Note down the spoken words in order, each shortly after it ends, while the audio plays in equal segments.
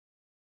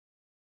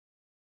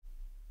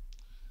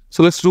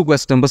So let's do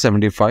question number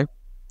 75.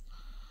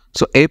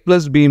 So a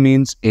plus b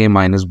means a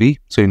minus b.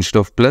 So instead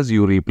of plus,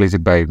 you replace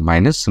it by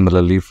minus.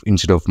 Similarly,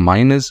 instead of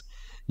minus,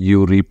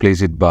 you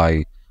replace it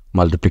by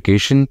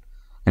multiplication.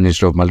 And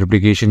instead of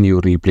multiplication,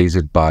 you replace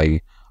it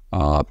by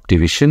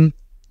division.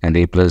 And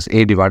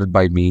a divided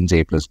by means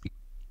a plus b.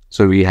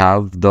 So we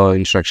have the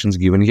instructions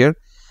given here.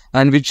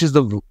 And which is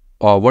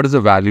what is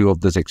the value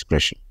of this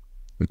expression?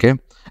 Okay.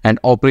 And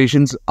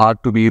operations are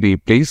to be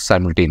replaced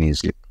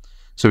simultaneously.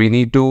 So we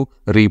need to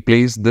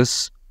replace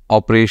this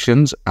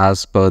operations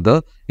as per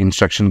the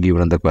instruction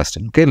given in the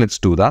question. Okay, let's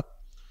do that.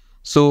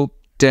 So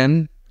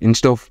 10,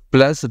 instead of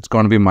plus, it's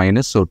going to be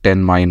minus. So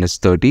 10 minus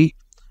 30.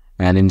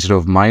 And instead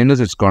of minus,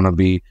 it's going to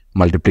be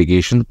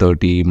multiplication,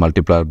 30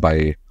 multiplied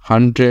by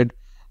 100.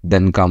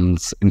 Then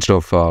comes, instead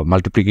of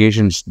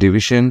multiplication, it's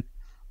division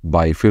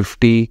by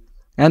 50.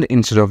 And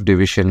instead of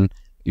division,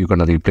 you're going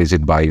to replace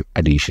it by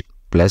addition,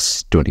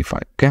 plus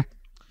 25. Okay.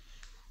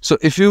 So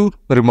if you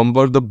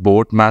remember the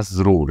board mass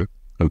rule,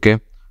 okay,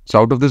 so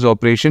out of this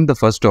operation, the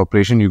first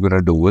operation you're going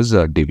to do is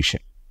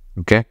division,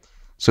 okay.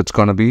 So it's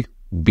going to be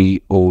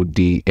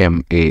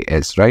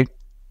BODMAS, right?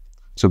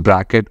 So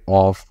bracket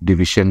of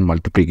division,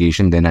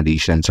 multiplication, then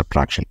addition and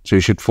subtraction. So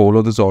you should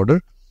follow this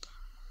order.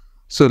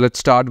 So let's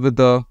start with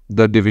the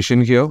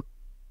division here.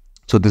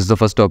 So this is the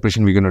first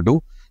operation we're going to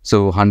do.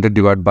 So 100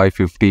 divided by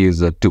 50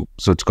 is 2.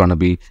 So it's going to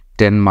be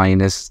 10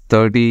 minus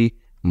 30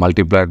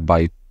 multiplied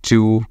by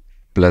 2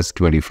 plus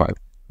 25.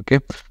 Okay.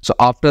 So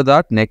after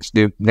that,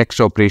 next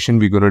operation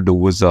we're going to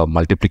do is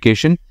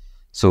multiplication.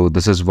 So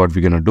this is what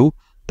we're going to do.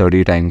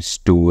 30 times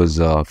 2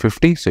 is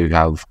 50. So you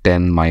have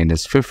 10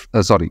 minus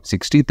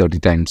 60. 30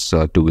 times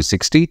 2 is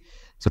 60.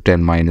 So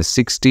 10 minus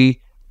 60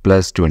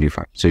 plus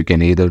 25. So you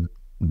can either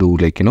do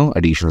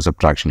addition or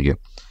subtraction here.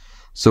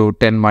 So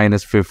 10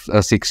 minus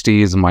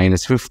 60 is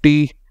minus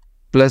 50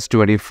 plus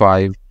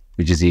 25,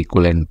 which is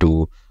equivalent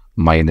to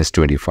minus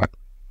 25.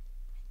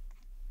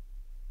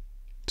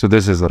 So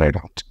this is the right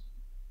answer.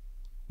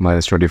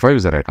 Minus 25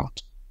 is the right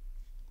answer.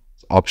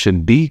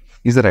 Option D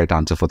is the right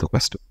answer for the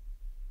question.